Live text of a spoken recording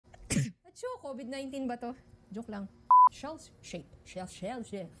Achoo, COVID-19 ba to? Joke lang. Shell shape.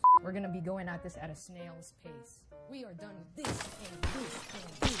 We're gonna be going at this at a snail's pace. We are done with this and this and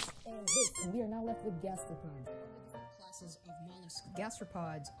this and this, and we are now left with gastropods. Classes of mollusks.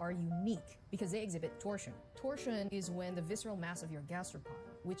 Gastropods are unique because they exhibit torsion. Torsion is when the visceral mass of your gastropod,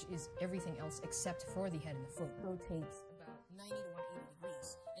 which is everything else except for the head and the foot, rotates about 90 to 180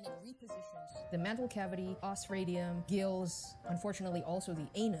 degrees, and it repositions the mantle cavity, os radium, gills, unfortunately also the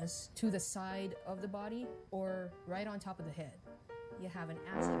anus, to the side of the body or right on top of the head. You have an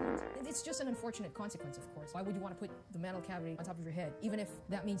accident. It's just an unfortunate consequence, of course. Why would you want to put the mantle cavity on top of your head, even if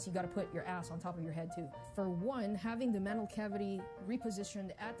that means you got to put your ass on top of your head too? For one, having the mantle cavity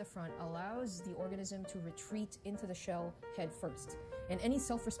repositioned at the front allows the organism to retreat into the shell head first. And any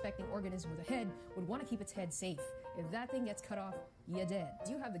self-respecting organism with a head would want to keep its head safe. If that thing gets cut off, you're dead.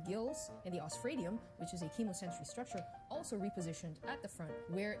 You have the gills and the osphradium, which is a chemosensory structure, also repositioned at the front,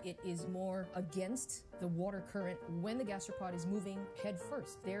 where it is more against the water current when the gastropod is moving head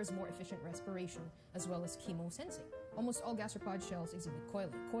first. There's more efficient respiration as well as chemosensing. Almost all gastropod shells exhibit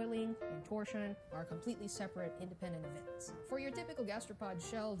coiling. Coiling and torsion are completely separate, independent events. For your typical gastropod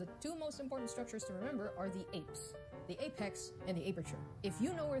shell, the two most important structures to remember are the apes, the apex and the aperture. If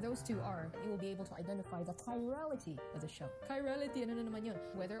you know where those two are, you will be able to identify the chirality of the shell. Chirality, ano na naman yun?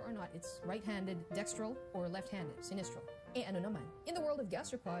 Whether or not it's right-handed, dextral, or left-handed, sinistral. Eh, ano naman? In the world of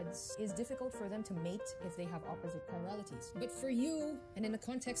gastropods, it's difficult for them to mate if they have opposite chiralities. But for you, and in the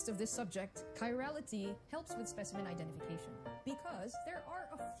context of this subject, chirality helps with specimen identification, because there are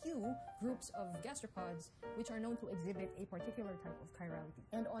a few groups of gastropods which are known to exhibit a particular type of chirality.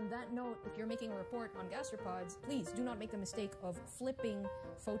 And on that note, if you're making a report on gastropods, please do not make the mistake of flipping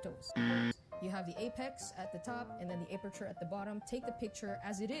photos. You have the apex at the top and then the aperture at the bottom. Take the picture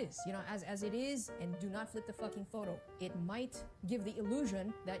as it is, as it is, and do not flip the fucking photo. It might give the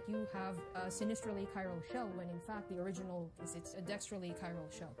illusion that you have a sinistrally chiral shell when in fact the original is it's a dextrally chiral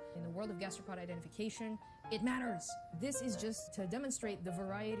shell. In the world of gastropod identification, it matters. This is just to demonstrate the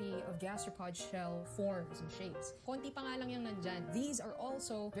variety of gastropod shell forms and shapes. Konti pa nga lang yung nandyan. These are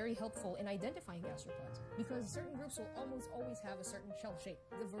also very helpful in identifying gastropods because certain groups will almost always have a certain shell shape.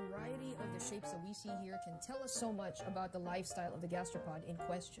 The variety of the shapes that we see here can tell us so much about the lifestyle of the gastropod in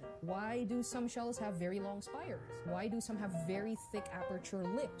question. Why do some shells have very long spires? Why do some have very thick aperture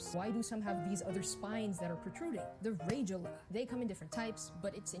lips? Why do some have these other spines that are protruding? The radula. They come in different types,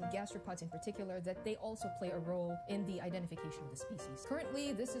 but it's in gastropods in particular that they also play a role in the identification of the species.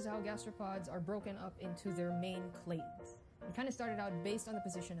 Currently, this is how gastropods are broken up into their main clades. It kind of started out based on the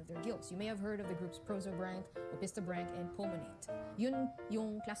position of their gills. You may have heard of the groups prosobranch, opistobranch, and pulmonate. Yun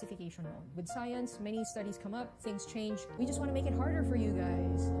yung classification mo. With science, many studies come up, things change. We just want to make it harder for you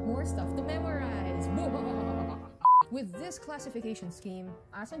guys. More stuff to memorize. With this classification scheme,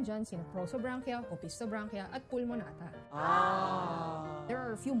 asan dyan sina prosobranchia, opistobranchia, at pulmonata. There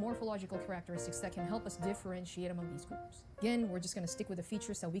are a few morphological characteristics that can help us differentiate among these groups. Again, we're just going to stick with the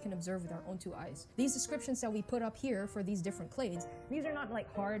features that we can observe with our own two eyes. These descriptions that we put up here for these different clades, these are not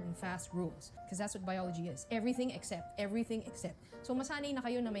like hard and fast rules, because that's what biology is. Everything except. So masanay na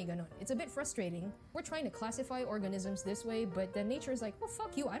kayo na may ganon. It's a bit frustrating. We're trying to classify organisms this way, but then nature is like, well,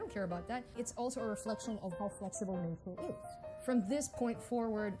 fuck you, I don't care about that. It's also a reflection of how flexible nature is. From this point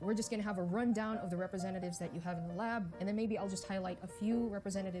forward, we're just gonna have a rundown of the representatives that you have in the lab, and then maybe I'll just highlight a few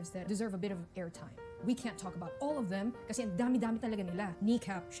representatives that deserve a bit of airtime. We can't talk about all of them kasi ang dami-dami talaga nila.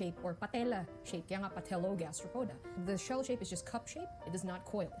 Kneecap shape or patella shape, kaya nga patellogastropoda. The shell shape is just cup shape, it does not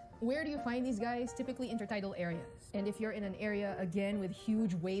coil. Where do you find these guys? Typically intertidal areas. And if you're in an area, again, with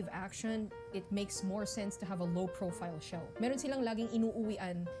huge wave action, it makes more sense to have a low-profile shell. Meron silang laging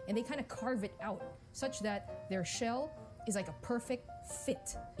inuuwian, and they kind of carve it out such that their shell is like a perfect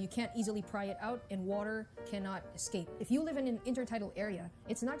fit. You can't easily pry it out and water cannot escape. If you live in an intertidal area,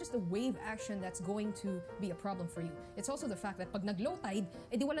 it's not just the wave action that's going to be a problem for you. It's also the fact that pag nag-low tide,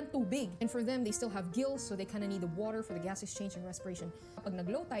 edi walang tubig. And for them, they still have gills, so they kind of need the water for the gas exchange and respiration. Pag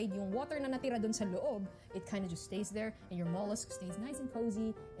nag-low tide, yung water na natira dun sa loob, it kind of just stays there and your mollusk stays nice and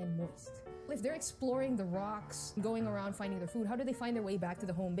cozy and moist. If they're exploring the rocks, going around finding their food, how do they find their way back to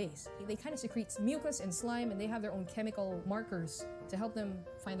the home base? They kind of secrete mucus and slime, and they have their own chemical markers to help them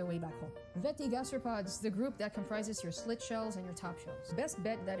find their way back home. Vetigastropods, the group that comprises your slit shells and your top shells. Best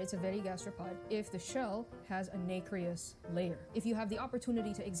bet that it's a vetigastropod if the shell has a nacreous layer. If you have the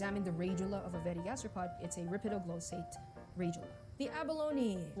opportunity to examine the radula of a vetigastropod, it's a rhipidoglossate radula. The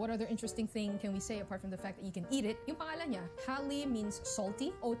abalone. What other interesting thing can we say apart from the fact that you can eat it? Yung pangalan niya, Hali means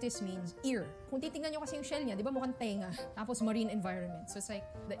salty, Otis means ear. Kung titingnan nyo kasi yung shell niya, di ba mukhang tenga? Tapos marine environment. So it's like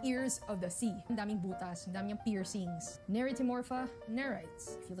the ears of the sea. Ang daming butas, ang daming piercings. Neritimorpha,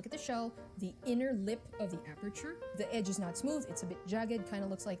 nerites. If you look at the shell, the inner lip of the aperture, the edge is not smooth, it's a bit jagged, kind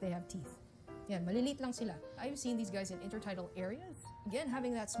of looks like they have teeth. Yan, maliliit lang sila. I've seen these guys in intertidal areas. Again,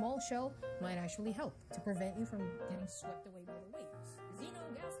 having that small shell might actually help to prevent you from getting swept away by the waves.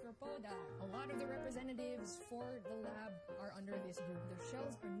 GASTROPODA. A lot of the representatives for the lab are under this group. Their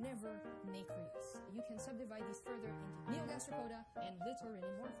shells are never nacreous. You can subdivide these further into Neogastropoda and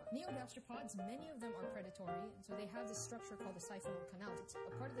Littorinimorpha. Neogastropods, many of them are predatory, and so they have this structure called the siphonal canal. It's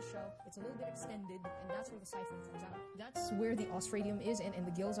a part of the shell, it's a little bit extended, and that's where the siphon comes out. That's where the ostradium is and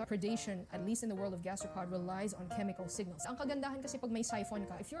the gills are. Predation, at least in the world of gastropod, relies on chemical signals. Ang kagandahan kasi pag may siphon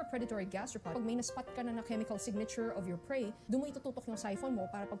ka, if you're a predatory gastropod, pag may naspot ka na chemical signature of your prey, doon mo itututok yung siphon mo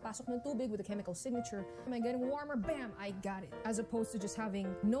para pagpasok ng tubig with a chemical signature, am I getting warmer? Bam! I got it. As opposed to just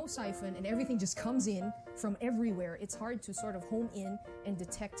having no siphon and everything just comes in from everywhere, it's hard to sort of home in and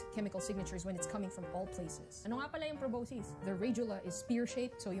detect chemical signatures when it's coming from all places. Ano nga pala yung proboscis? The radula is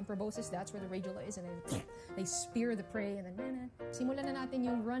spear-shaped, so yung proboscis, that's where the radula is, and then they spear the prey, and then simulan na natin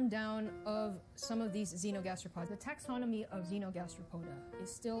yung rundown of some of these xenogastropods. The taxonomy of Xenogastropoda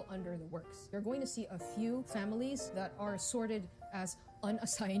is still under the works. You're going to see a few families that are sorted as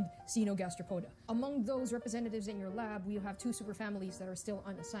unassigned Xenogastropoda. Among those representatives in your lab, we have two superfamilies that are still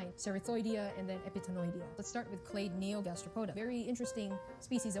unassigned, Cephalopods and then Epitenoidea. Let's start with clade Neogastropoda. Very interesting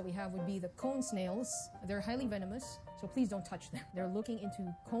species that we have would be the cone snails. They're highly venomous, so please don't touch them. They're looking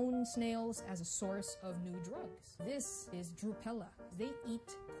into cone snails as a source of new drugs. This is Drupella. They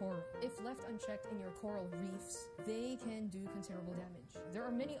eat coral. If left unchecked in your coral reefs, they can do considerable damage. There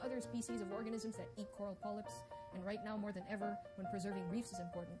are many other species of organisms that eat coral polyps, and right now more than ever, when preserving reefs is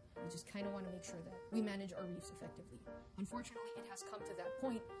important, we just kind of want to make sure that we manage our reefs effectively. Unfortunately, it has come to that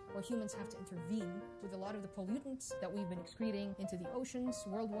point where humans have to intervene with a lot of the pollutants that we've been excreting into the oceans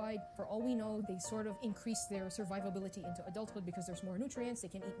worldwide. For all we know, they sort of increase their survivability into adulthood because there's more nutrients,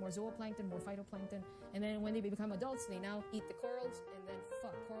 they can eat more zooplankton, more phytoplankton, and then when they become adults, they now eat the corals, and then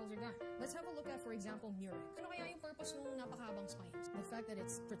corals are gone. Let's have a look at, for example, murex. Ano kaya yung purpose ng napakahabang spines? The fact that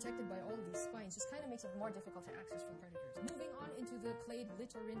it's protected by all of these spines just kind of makes it more difficult to access for predators. Moving on into the clade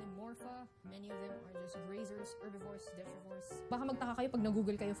Littorinimorpha, many of them are just grazers, herbivores, detrivores. Baka magtaka kayo pag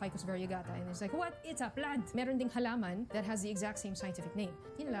nag-google kayo Ficus variegata and it's like, what? It's a plant! Meron ding halaman that has the exact same scientific name.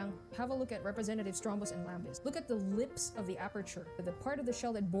 Yun lang, have a look at representative Strombus and Lambis. Look at the lips of the aperture, the part of the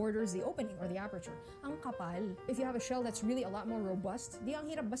shell that borders the opening or the aperture. Ang kapal. If you have a shell that's really a lot more robust, di ang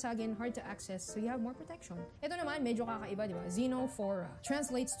hirap basagin, hard to access, so you have more protection. Ito naman, medyo kakaiba, di ba? Xenophora.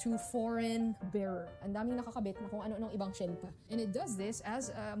 Translates to foreign bearer. Ang daming nakakabit na kung ano-anong ibang shell pa. And it does this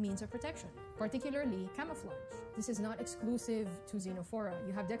as a means of protection, particularly camouflage. This is not exclusive to Xenophora.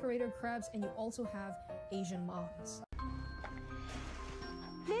 You have decorator crabs and you also have Asian moths.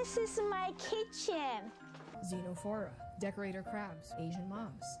 This is my kitchen. Xenophora, decorator crabs, Asian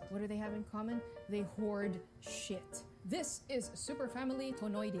moths. What do they have in common? They hoard shit. This is superfamily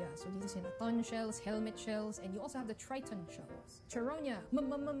Tonoidea. So these are ton shells, helmet shells, and you also have the triton shells. Charonia.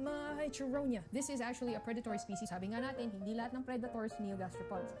 Charonia. This is actually a predatory species. Sabi nga natin, hindi lahat ng predators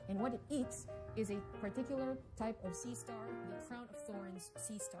neogastropods. And what it eats is a particular type of sea star, the crown of thorns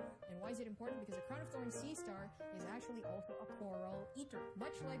sea star. And why is it important? Because the crown of thorns sea star is actually also a coral eater,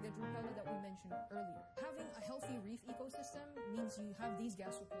 much like the Drupella that we mentioned earlier. Having a healthy reef ecosystem means you have these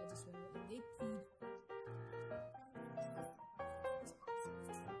gastropods as well, and they feed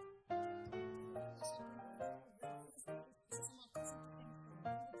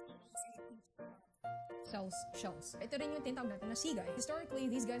shells. Ito rin yung tinatawag natin na sea guy. Historically,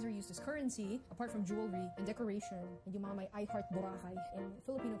 these guys are used as currency, apart from jewelry and decoration, and yung mga may I Heart Boracay. In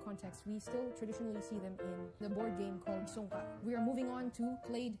Filipino context, we still traditionally see them in the board game called Songka. We are moving on to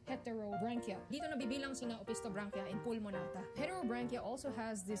clade Heterobranchia. Dito nabibilang sina Opistobranchia and Pulmonata. Heterobranchia also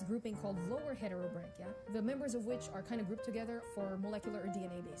has this grouping called lower Heterobranchia, the members of which are kind of grouped together for molecular or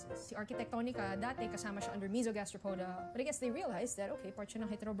DNA basis. Si Architectonica, dati kasama siya under Mesogastropoda, but I guess they realized that, okay, part siya ng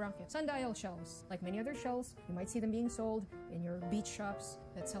Heterobranchia. Sundial shells. Like many other shells, you might see them being sold in your beach shops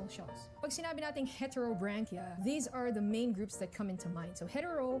that sell shells. Pag sinabi nating Heterobranchia, these are the main groups that come into mind. So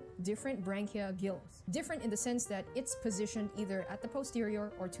hetero, different branchia gills. Different in the sense that it's positioned either at the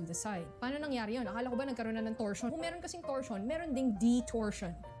posterior or to the side. Paano nangyari yun? Akala ko ba nagkaroon na ng torsion? Kung meron kasing torsion, meron ding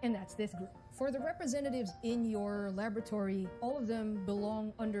detorsion. and that's this group. For the representatives in your laboratory, all of them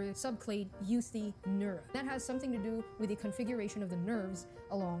belong under subclade Euthyneura. That has something to do with the configuration of the nerves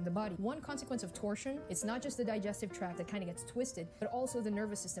along the body. One consequence of torsion, it's not just the digestive tract that kind of gets twisted, but also the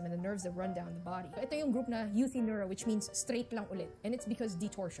nervous system and the nerves that run down the body. Ito yung group na Euthyneura, which means straight lang ulit, and it's because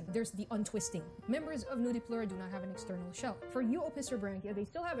detorsion. There's the untwisting. Members of Nudipleura do not have an external shell. For Eupistobranchia, they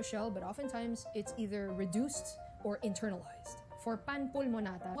still have a shell, but oftentimes it's either reduced or internalized. For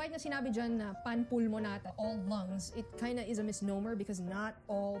panpulmonata, why na sinabi dyan na panpulmonata, all lungs, it kinda is a misnomer because not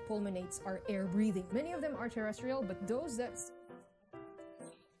all pulmonates are air breathing. Many of them are terrestrial, but those that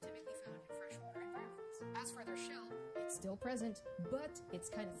typically found in freshwater environments. As for their shell, it's still present, but it's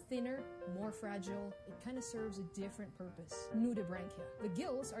kind of thinner, more fragile. It kind of serves a different purpose. Nudibranchia. The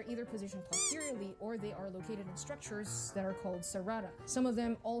gills are either positioned posteriorly or they are located in structures that are called serrata. Some of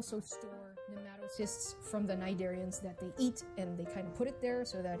them also store nematocysts from the cnidarians that they eat, and they kind of put it there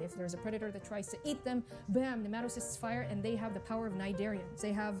so that if there's a predator that tries to eat them, bam, nematocysts fire, and they have the power of cnidarians.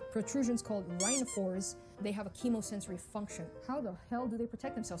 They have protrusions called rhinophores. They have a chemosensory function. How the hell do they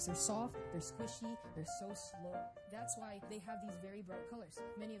protect themselves? They're soft, they're squishy, they're so slow. That's why they have these very bright colors.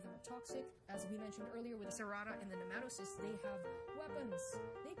 Many of them are toxic. As we mentioned earlier with the serrata and the nematocysts, they have weapons.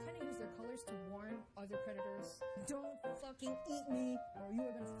 They kind of use their colors to warn other predators. Don't fucking eat me or you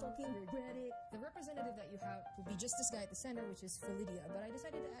are gonna fucking regret it. The representative that you have will be just this guy at the center, which is Phyllidia. But I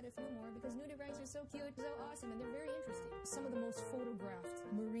decided to add a few more because nudibranchs are so cute, so awesome, and they're very interesting. Some of the most photographed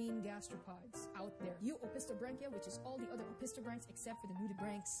marine gastropods out there. Opistobranchia, which is all the other opistobranchs except for the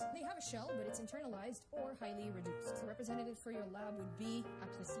nudibranchs. They have a shell, but it's internalized or highly reduced. The representatives for your lab would be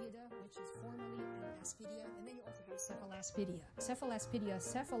Aplysiida, which is formerly an aspidia, and then you also have Cephalaspidia. Cephalaspidia,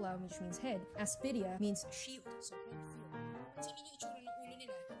 cephala, which means head. Aspidia means shield, so head field. Tingin yung itsura ng ulo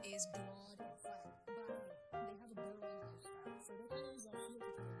nila is broad and flat. But they have a burrowing lifestyle, so their colors are big,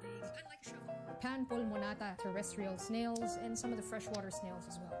 unlike a shovel. Panpulmonata, terrestrial snails, and some of the freshwater snails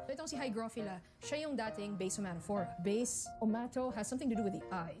as well. So itong si Hygrophila, siya yung dating base omatophora. Base, omato, has something to do with the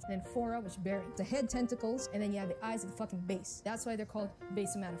eyes. And then phora, which bearing. The head, tentacles, and then you have the eyes at the fucking base. That's why they're called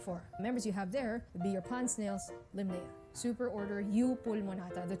base omatophora. The members you have there would be your pond snails, Limnea. Superorder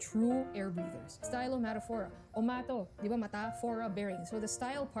Eupulmonata, the true air breathers. Stylomatophora. Omato, di ba mata, phora, bearing. So the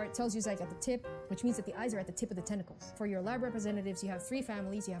style part tells you it's like at the tip, which means that the eyes are at the tip of the tentacles. For your lab representatives, you have three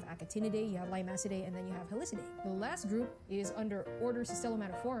families. You have Acatinidae, you have Limasidae, and then you have Helicidae. The last group is under order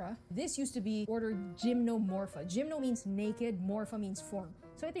Cystellomatophora. This used to be order Gymnomorpha. Gymno means naked, morpha means form.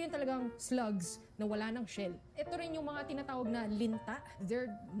 So ito yung talagang slugs na wala ng shell. Ito rin yung mga tinatawag na linta. They're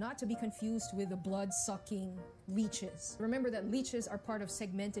not to be confused with the blood-sucking leeches. Remember that leeches are part of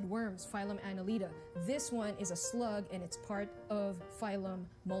segmented worms, phylum Annelida. This one is a slug and it's part of phylum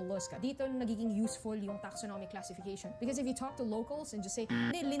Mollusca. Dito nagiging useful yung taxonomic classification. Because if you talk to locals and just say,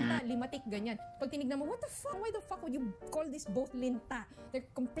 hindi, linta, limatic, ganyan. Pag tinignan mo, what the fuck? Why the fuck would you call this both linta? They're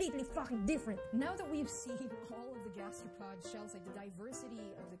completely fucking different. Now that we've seen all of the gastropod shells, like the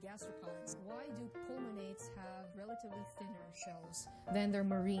diversity of the gastropods, why do pulmonates have relatively thinner shells than their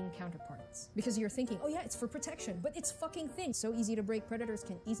marine counterparts? Because you're thinking, oh yeah, it's for protection, but it's fucking thin. So easy to break, predators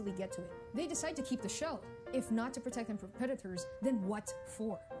can easily get to it. They decide to keep the shell. If not to protect them from predators, then what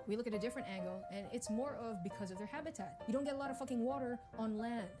for? We look at a different angle, and it's more of because of their habitat. You don't get a lot of fucking water on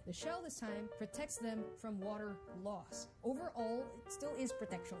land. The shell this time protects them from water loss. Overall, it still is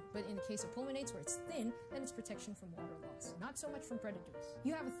protection, but in the case of pulmonates where it's thin, then it's protection from water loss. Not so much from predators.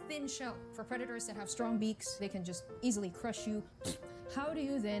 You have a thin shell. For predators that have strong beaks, they can just easily crush you. How do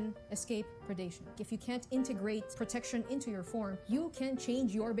you then escape predation? If you can't integrate protection into your form, you can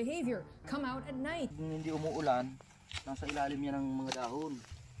change your behavior. Come out at night. Kung hindi umuulan, nasa ilalim yan ng mga dahon.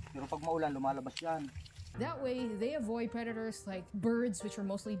 Pero pag maulan, lumalabas yan. That way, they avoid predators like birds, which are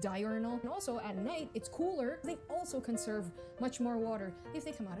mostly diurnal. And also, at night, it's cooler. They also conserve much more water if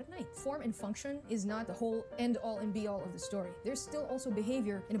they come out at night. Form and function is not the whole end-all and be-all of the story. There's still also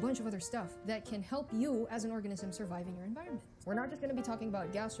behavior and a bunch of other stuff that can help you as an organism survive in your environment. We're not just going to be talking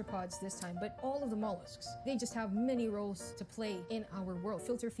about gastropods this time, but all of the mollusks. They just have many roles to play in our world.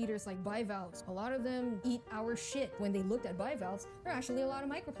 Filter feeders like bivalves. A lot of them eat our shit. When they looked at bivalves, there are actually a lot of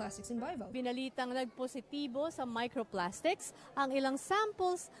microplastics in bivalves. Binalitang nagpositibo sa microplastics ang ilang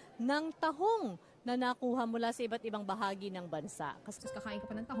samples ng tahong na nakuha mula sa iba't ibang bahagi ng bansa. Tapos kakain ka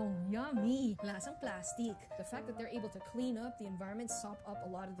pa ng tahong, yummy! Lasang plastic. The fact that they're able to clean up the environment, sop up a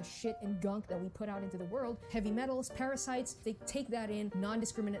lot of the shit and gunk that we put out into the world, heavy metals, parasites, they take that in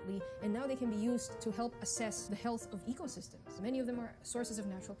non-discriminately, and now they can be used to help assess the health of ecosystems. Many of them are sources of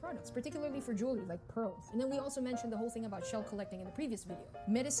natural products, particularly for jewelry like pearls. And then we also mentioned the whole thing about shell collecting in the previous video.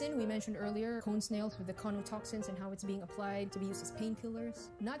 Medicine, we mentioned earlier, cone snails with the conotoxins and how it's being applied to be used as painkillers.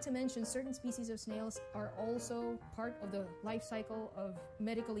 Not to mention certain species of snails are also part of the life cycle of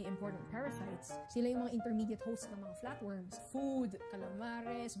medically important parasites. Sila yung mga intermediate hosts ng mga flatworms. Food,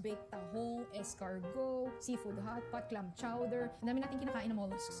 calamares, baked tahong, escargot, seafood hot pot, clam chowder. Ang dami natin kinakain ng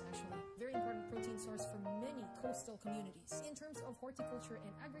mollusks actually. Very important protein source for many coastal communities. In terms of horticulture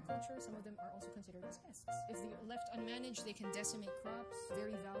and agriculture, some of them are also considered as pests. If they're left unmanaged, they can decimate crops,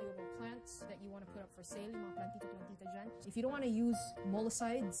 very valuable plants that you want to put up for sale, yung mga plantita dyan. If you don't want to use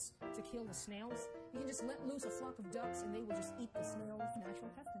mollucides to kill the snails, you can just let loose a flock of ducks and they will just eat the snails.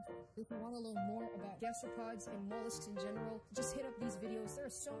 Natural pest control. If you want to learn more about gastropods and mollusks in general, just hit up these videos. There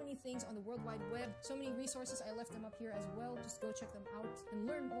are so many things on the World Wide Web, so many resources. I left them up here as well. Just go check them out and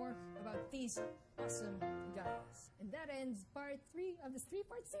learn more about these awesome guys. And that ends part 3 of this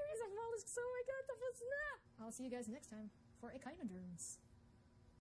 3-part series of mollusks. Oh my god, tapos na! I'll see you guys next time for Echinoderms.